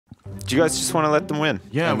Do you guys just want to let them win?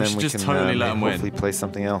 Yeah, and we then should just totally let them win. Hopefully play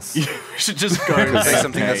something else. We should just go. Play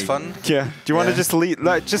something that's fun. Yeah. Do you want to just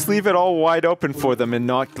leave it all wide open for them and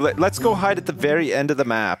not? Let's go hide at the very end of the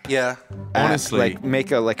map. Yeah. Honestly, like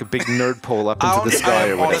make a big nerd pole up into the sky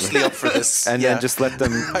or whatever. Honestly, up for this. And then just let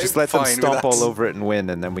them stomp all over it and win,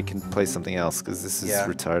 and then we can play something else because this is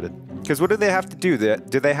retarded. Because what do they have to do?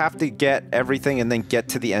 Do they have to get everything and then get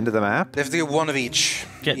to the end of the map? They have to get one of each.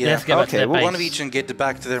 Okay, one of each and get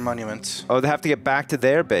back to their monument. Oh, they have to get back to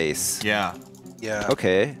their base. Yeah. Yeah.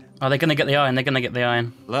 Okay. Oh, they're gonna get the iron. They're gonna get the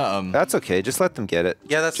iron. Let them. That's okay. Just let them get it.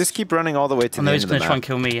 Yeah, that's. Just keep running all the way to the end of the map. He's gonna try and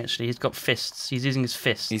kill me. Actually, he's got fists. He's using his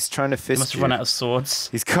fists. He's trying to fist. He must have run out of swords.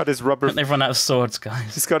 He's got his rubber. I think they've run out of swords,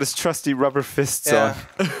 guys. He's got his trusty rubber fists on.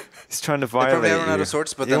 He's trying to violate They probably you. run out of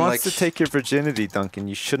swords, but he then wants to take your virginity, Duncan.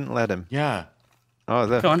 You shouldn't let him. Yeah. Oh,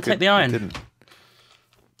 look. Go on, take the iron.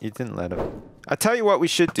 You didn't let him. I tell you what we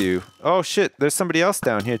should do. Oh shit, there's somebody else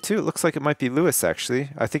down here too. It looks like it might be Lewis actually.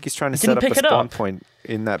 I think he's trying to set up a spawn point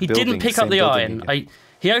in that building. He didn't pick up the iron.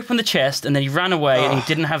 He opened the chest and then he ran away and he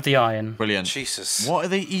didn't have the iron. Brilliant. Jesus. What are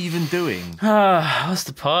they even doing? What's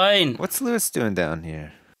the point? What's Lewis doing down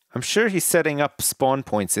here? I'm sure he's setting up spawn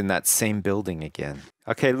points in that same building again.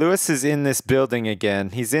 Okay, Lewis is in this building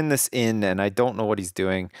again. He's in this inn and I don't know what he's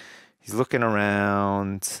doing. He's looking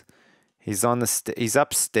around. He's on he's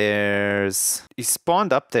upstairs. He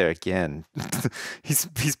spawned up there again.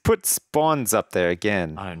 he's put spawns up there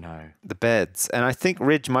again. I don't know. The beds. And I think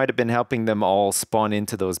Ridge might have been helping them all spawn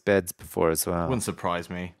into those beds before as well. Wouldn't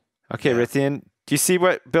surprise me. Okay, Rithian, do you see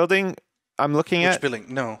what building I'm looking at? Which building?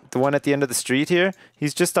 No. The one at the end of the street here?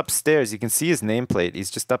 He's just upstairs. You can see his nameplate.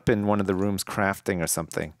 He's just up in one of the rooms crafting or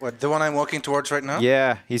something. What, the one I'm walking towards right now?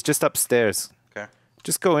 Yeah, he's just upstairs. Okay.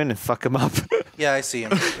 Just go in and fuck him up. Yeah, I see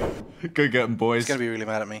him. Go get him, boys. He's gonna be really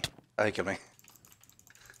mad at me. Oh, he killed me.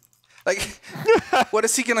 Like, what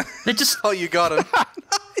is he gonna... They just... Oh, you got him.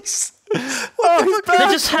 Nice. They're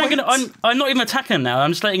just hanging... I'm not even attacking him now. I'm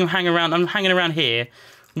just letting him hang around. I'm hanging around here,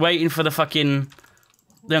 waiting for the fucking...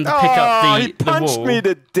 them to pick up he the wall. punched me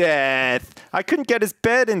to death. I couldn't get his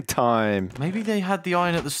bed in time. Maybe they had the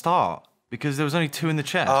iron at the start because there was only 2 in the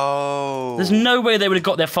chest. Oh. There's no way they would have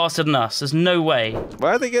got there faster than us. There's no way.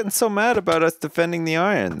 Why are they getting so mad about us defending the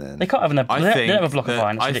iron then? They can't have they don't have a block of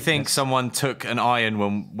iron. I think someone took an iron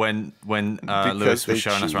when Lewis was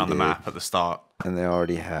showing us around the map at the start. And they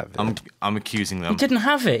already have it. I'm accusing them. He didn't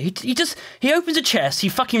have it. He opens a chest, he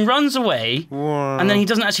fucking runs away, and then he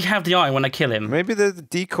doesn't actually have the iron when I kill him. Maybe they're the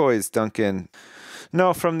decoys, Duncan.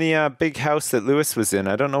 No, from the big house that Lewis was in.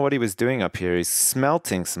 I don't know what he was doing up here. He's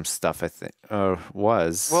smelting some stuff, I think. Or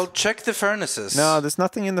was. Well, check the furnaces. No, there's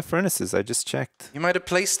nothing in the furnaces. I just checked. You might have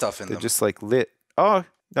placed stuff in them. They're just like lit. Oh,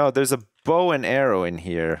 no, there's a bow and arrow in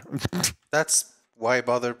here. That's why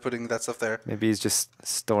bother putting that stuff there. Maybe he's just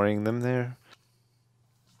storing them there.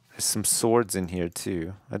 There's some swords in here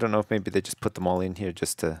too. I don't know if maybe they just put them all in here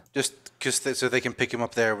just to... Just because so they can pick them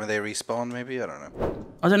up there when they respawn, maybe? I don't know.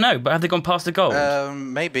 I don't know, but have they gone past the gold?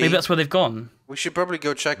 Maybe. Maybe that's where they've gone. We should probably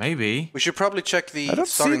go check. Maybe. We should probably check the I don't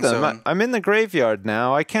see starting them. zone. I'm in the graveyard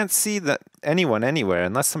now. I can't see anyone anywhere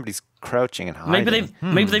unless somebody's crouching and hiding.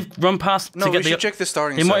 Maybe they've run past no, to get we should check the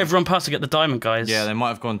starting They zone. might have run past to get the diamond, guys. Yeah, they might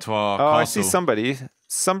have gone to our castle. castle. I see somebody.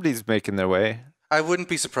 Somebody's making their way. I wouldn't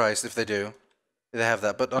be surprised if they do. They have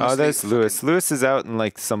that, but honestly... Oh, there's Lewis. Lewis is out in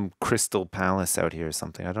like some crystal palace out here or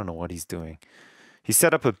something. I don't know what he's doing. He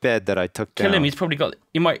set up a bed that I took down. Kill him. He's probably got...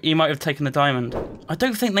 He might have taken the diamond. I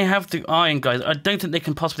don't think they have the iron, guys. I don't think they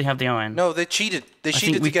can possibly have the iron. No, they cheated. They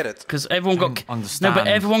cheated to get it. Because everyone got... Understand. No, but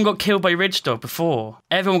everyone got killed by Ridge Dog before.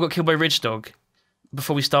 Everyone got killed by Ridge Dog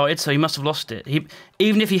before we started, so he must have lost it.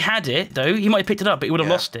 Even if he had it, though, he might have picked it up, but he would have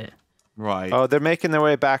lost it. Right. Oh, they're making their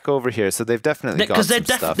way back over here, so they've definitely got some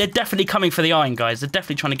stuff. They're definitely coming for the iron, guys. They're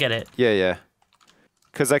definitely trying to get it. Yeah, yeah.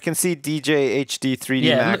 Because I can see DJ, HD,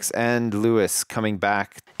 3D Max, and Lewis coming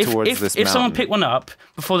back towards this mountain. If someone picked one up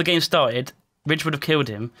before the game started, Ridge would have killed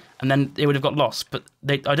him, and then it would have got lost. But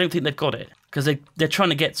I don't think they've got it because they're trying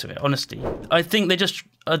to get to it. Honestly, I think they're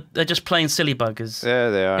just playing silly buggers. Yeah,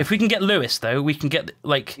 they are. If we can get Lewis, though, we can get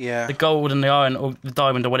the gold and the iron or the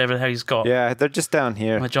diamond or whatever the hell he's got. Yeah, they're just down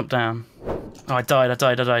here. I'm gonna jump down. Oh, I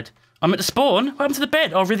died. I'm at the spawn. What happened to the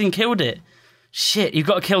bed? Oh, Rithian killed it. Shit, you've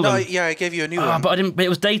got to kill them. No, yeah, I gave you a new one. But I didn't. But it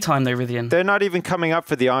was daytime though, Rithian. They're not even coming up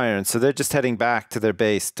for the iron, so they're just heading back to their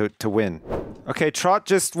base to win. Okay, Trot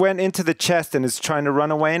just went into the chest and is trying to run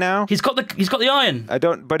away now. He's got the iron.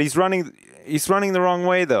 But he's running the wrong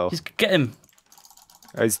way though. Get him.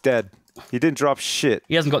 Oh, he's dead. He didn't drop shit.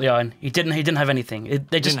 He hasn't got the iron. He didn't have anything.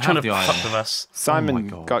 They're just trying to fuck with us.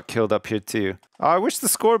 Simon got killed up here too. Oh, I wish the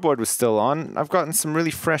scoreboard was still on. I've gotten some really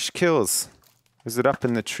fresh kills. Is it up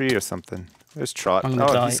in the tree or something? There's Trot. I'm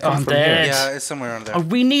gonna die. He's come I'm from dead. here. Yeah, it's somewhere on there. Oh,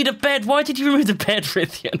 we need a bed. Why did you remove the bed,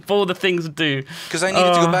 Rithian? Of all the things to do. Because I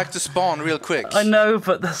needed to go back to spawn real quick. I know,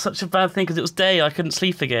 but that's such a bad thing because it was day. I couldn't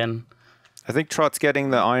sleep again. I think Trot's getting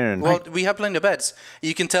the iron. Well, we have plenty of beds.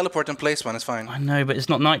 You can teleport and place one, it's fine. I know, but it's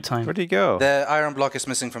not nighttime. Where'd he go? The iron block is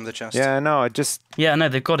missing from the chest. Yeah, no, I just... Yeah, no,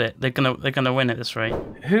 they've got it. They're gonna win at this rate.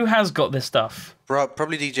 Who has got this stuff?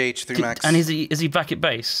 Probably DJH3 Max. And is he back at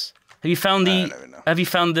base? Have you found the? never know. Have you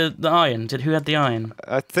found the iron? Who had the iron?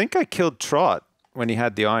 I think I killed Trot when he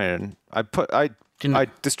had the iron. I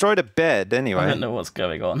destroyed a bed anyway. I don't know what's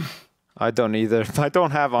going on. I don't either. I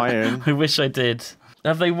don't have iron. I wish I did.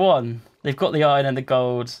 Have they won? They've got the iron and the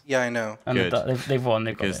gold. Yeah, I know. And Good. they've won.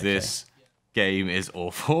 They've got Because it, okay. this game is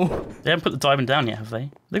awful. They haven't put the diamond down yet, have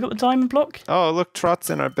they? They got the diamond block. Oh, look,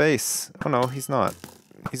 Trot's in our base. Oh no, he's not.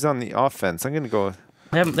 He's on the offense. I'm gonna go.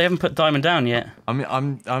 They haven't put diamond down yet. I'm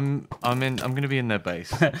gonna be in their base.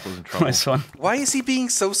 Causing trouble. Nice one. Why is he being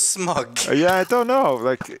so smug? Yeah, I don't know.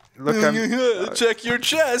 Like, look, I'm. Check your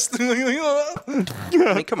chest. I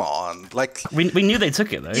mean, come on. Like, We knew they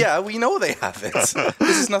took it though. yeah, we know they have it.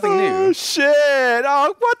 This is nothing Oh new. shit!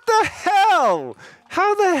 Oh, what the hell?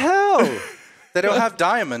 How the hell? They don't have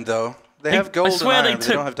diamond though. They have gold and swear iron, they but they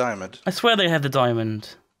took- don't have diamond. I swear they had the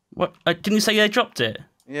diamond. What? Didn't you say they dropped it?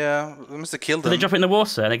 Yeah, they must have killed Did they them. drop it in the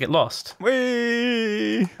water and they get lost?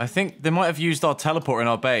 Wee. I think they might have used our teleport in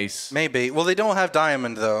our base. Maybe. Well, they don't have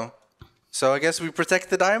diamond though. So I guess we protect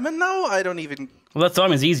the diamond now? I don't even... Well, that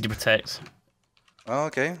diamond's easy to protect. Oh,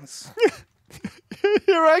 okay.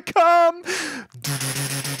 Here I come.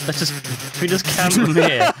 We just camp them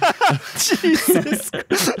here. Jesus.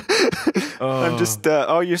 I'm just.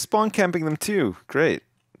 Oh, you're spawn camping them too. Great.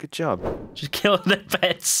 Good job. Just kill all the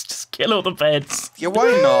beds. Just kill all the beds. Yeah, why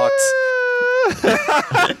not?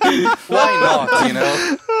 Why not, you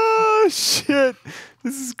know? Oh shit!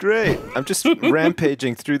 This is great. I'm just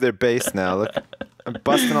rampaging through their base now. Look, I'm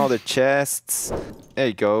busting all their chests. There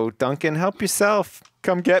you go, Duncan. Help yourself.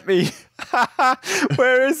 Come get me.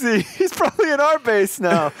 Where is he? He's probably in our base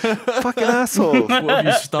now. Fucking asshole. What have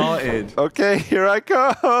you started? Okay, here I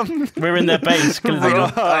come. We're in their base. I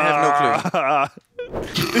have no clue.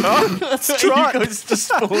 Oh, it's You Trot. guys just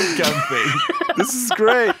spawn camping. This is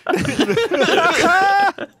great.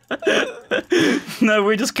 No,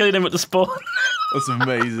 we're just killing them at the spawn. That's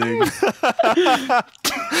amazing.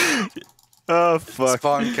 Oh fuck.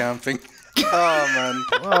 Spawn camping. Oh, man.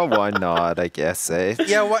 Well, why not? I guess, eh?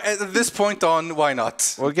 Yeah, at this point on, why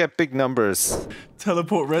not? We'll get big numbers.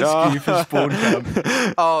 Teleport rescue for spawn camp.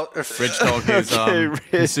 Oh, Ridge Dog is Okay, Rich.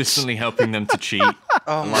 consistently helping them to cheat.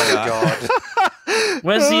 oh my god.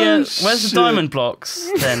 Where's the shit. diamond blocks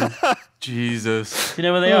then? Do Jesus. you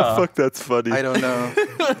know where they Oh are? fuck, that's funny. I don't know.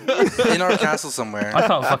 In our castle somewhere. I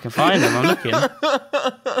can't fucking find them. I'm looking.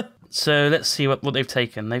 So let's see what they've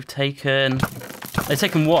taken. They've taken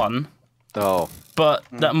one, Oh, but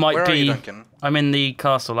that might Where be. are you, Duncan? I'm in the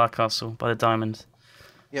castle, our castle, by the diamond.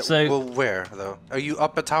 Yeah, So- well, where, though? Are you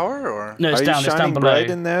up a tower, or...? No, it's are down. you It's down shining below. bright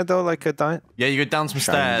in there though, like a diamond? Yeah, you go down some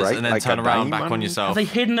Shine stairs bright and then like turn a around back on diamond. yourself. Have they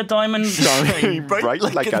hidden a diamond? Shining bright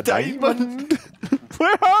like a diamond.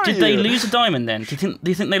 Where are you? Did they lose a diamond then? Do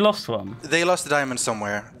you think they lost one? They lost the diamond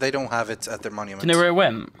somewhere. They don't have it at their monument. Do you know where it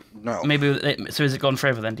went? No. Maybe. So is it gone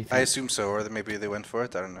forever then? Do you I think? assume so, or maybe they went for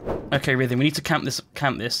it. I don't know. Okay, Rhythm. We need to camp this,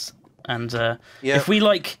 and Yeah. if we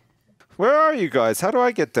like, Where are you guys? How do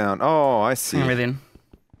I get down? Oh, I see. Rhythm,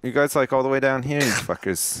 You guys like all the way down here, you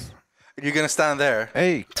fuckers. You're gonna stand there.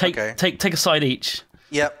 Hey, take a side each.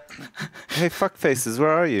 Yep. hey, fuck faces, where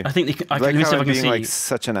are you? I think they can, like let me see how if I I'm can being see. like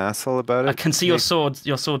such an asshole about it. I can see Hey,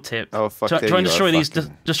 your sword tip. Oh, fuck, Try, there try and you are, destroy these.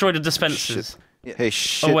 fucking Destroy the dispensers. Hey,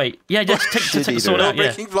 shit. Oh wait, yeah, just take the Shit sword eater. out. Yeah,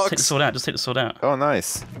 Breaking blocks. take the sword out. Just take the sword out. Oh,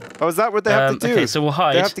 nice. Oh, is that what they have to do? Okay, so we'll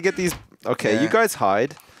hide. They have to get these. Okay, Yeah. you guys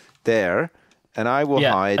hide there, and I will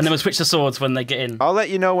Yeah, hide. and then we'll switch the swords when they get in. I'll let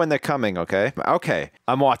you know when they're coming, okay? Okay,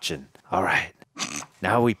 I'm watching. All right.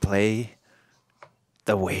 Now we play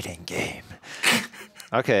the waiting game.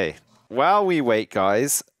 Okay, while we wait,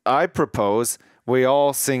 guys, I propose we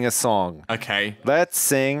all sing a song. Okay. Let's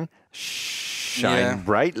sing Shine Yeah.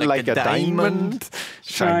 Bright like a diamond.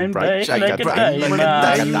 Shine bright like a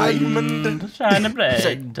diamond. Shine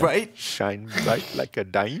bright. Right? Shine bright like a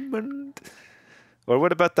diamond. Or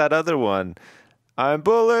what about that other one? I'm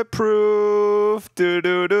bulletproof. Do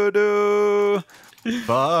do do do.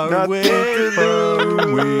 Far Nothing away to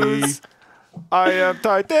from me. lose. I am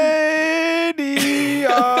titanium.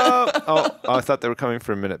 Oh, I thought they were coming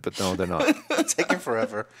for a minute, but no, they're not. It's taking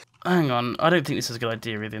forever. Hang on, I don't think this is a good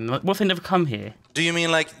idea, really. What if they never come here? Do you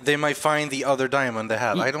mean like they might find the other diamond they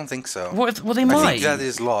have? I don't think so. Well, they I might. think that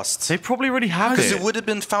is lost. They probably already have Because it. it would have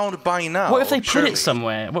been found by now. What if they put surely. it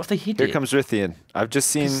somewhere? What if they hid Here it? comes Rithian. I've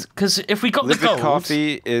just seen Because if we got the Liquid gold...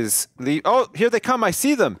 Coffee is... Oh, here they come. I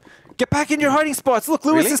see them. Get back in your hiding spots. Look,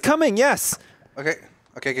 Lewis Really? is coming. Yes. Okay.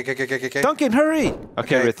 Duncan, hurry. Okay,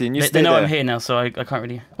 Okay. Rithian, you They stay know there. I'm here now, so I can't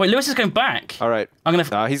really... Wait, Lewis is going back. All right. I'm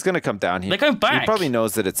gonna... He's going to come down here. They're going back. He probably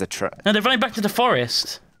knows that it's a trap. No, they're running back to the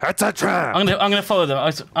forest. It's a trap. I'm gonna follow them.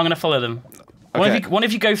 I'm gonna follow them. Okay. One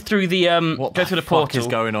of you go through the What go through the fuck portal is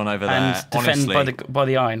going on over there? and defend Honestly. by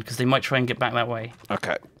the iron because they might try and get back that way.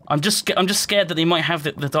 Okay. I'm just scared that they might have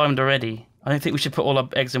the diamond already. I don't think we should put all our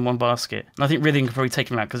eggs in one basket. And I think Rithian could probably take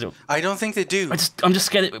him out because I don't think they do. I'm just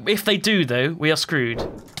scared that if they do though, we are screwed.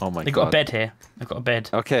 Oh my They've god. got a bed here. They've got a bed.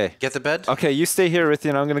 Okay. Get the bed? Okay, you stay here,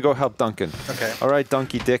 Rithian. I'm going to go help Duncan. Okay. All right,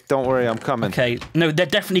 Donkey Dick. Don't worry, I'm coming. Okay, no, they're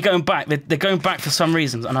definitely going back. They're going back for some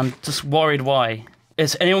reasons, and I'm just worried why.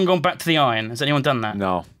 Has anyone gone back to the iron? Has anyone done that?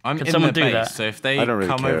 No. I'm Can in someone their do base, that? so if they I don't really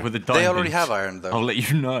come care. over with a diamond... They already have iron, though. I'll let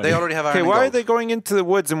you know. They already have iron Okay, and why are gold. they going into the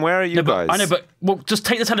woods and where are you No, but guys? I know, but well, just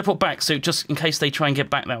take the teleport back, so just in case they try and get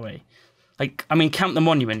back that way. Like, I mean, count the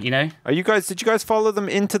monument, you know? Did you guys follow them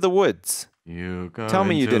into the woods? You go Tell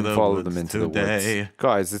me you into didn't the follow woods them into the today. woods.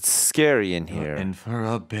 Guys, it's scary in here. In for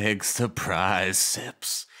a big surprise,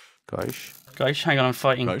 Sips. Gosh. Guys, hang on, I'm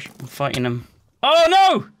fighting. Guys. I'm fighting them. Oh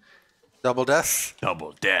no! Double death?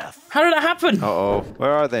 Double death. How did that happen? Uh-oh.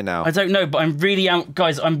 Where are they now? I don't know, but I'm really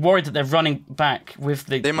guys. I'm worried that they're running back with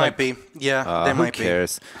the. They might be. Yeah, they Who might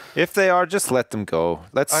cares? If they are, just let them go.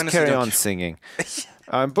 Let's Honestly, carry don't on you- singing.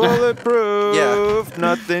 I'm bulletproof, Yeah.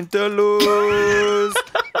 nothing to lose.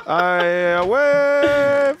 I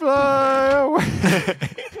away, fly away.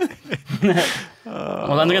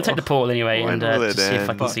 Well, I'm gonna take the portal anyway When and will it just see if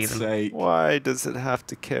I end? can see them. Why does it have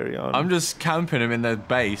to carry on? I'm just camping them in their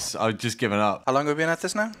base. I've just given up. How long have we been at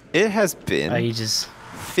this now? It has been Ages.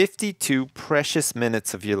 52 precious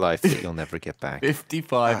minutes of your life that you'll never get back.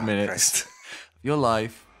 55 minutes Christ. of your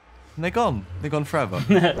life. And they're gone. They're gone forever.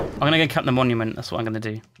 I'm gonna go cap the monument. That's what I'm gonna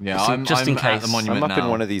do. Yeah, Just in I'm case. at the monument I'm up now. in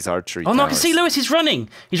one of these archery Oh no, I can towers. see Lewis. He's running.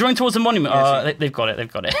 He's running towards the monument. They've got it.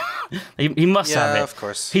 They've got it. he must have it. Yeah, of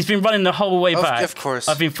course. He's been running the whole way Of- back. of course.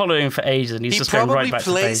 I've been following him for ages, and he's He just going probably right back to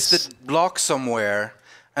placed base. the block somewhere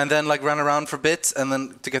and then like ran around for a bit and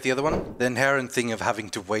then to get the other one. The inherent thing of having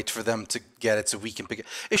to wait for them to get it so we can pick it.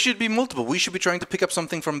 It should be multiple. We should be trying to pick up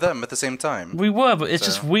something from them at the same time. We were, but it's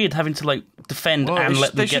just weird having to like defend Well, and they let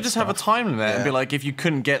should, them they should get just stuff. have a time limit and be Yeah. like, if you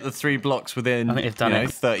couldn't get the 3 blocks within I think they've done it.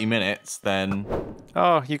 30 minutes, then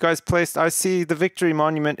Oh, you guys placed... I see the victory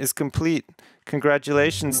monument is complete.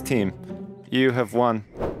 Congratulations, team. You have won.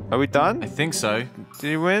 Are we I done? think so. Did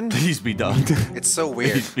you win? Please be done. It's so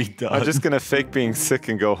weird. Please be done. I'm just gonna fake being sick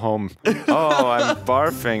and go home. Oh, I'm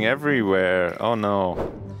barfing everywhere. Oh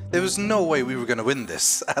no. There was no way we were going to win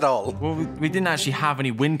this at all. Well, we didn't actually have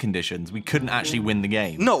any win conditions. We couldn't actually win the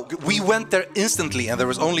game. No, we went there instantly and there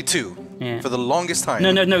was only 2 Yeah. for the longest time.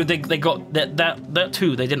 No. They got that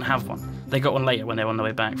too. They didn't have one. They got one later when they were on the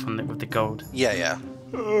way back with the gold. Yeah, yeah.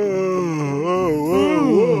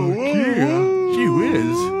 Gee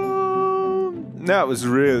whiz. That was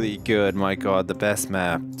really good, my god. The best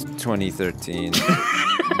map 2013.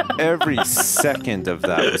 Every second of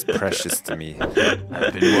that was precious to me.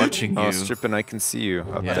 I've been watching you. Oh, Strippin', I can see you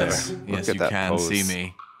up Yes, there. yes, Look at you that can pose. see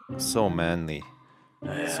me. So manly.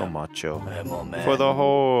 So macho. I'm all man. For the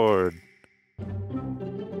horde.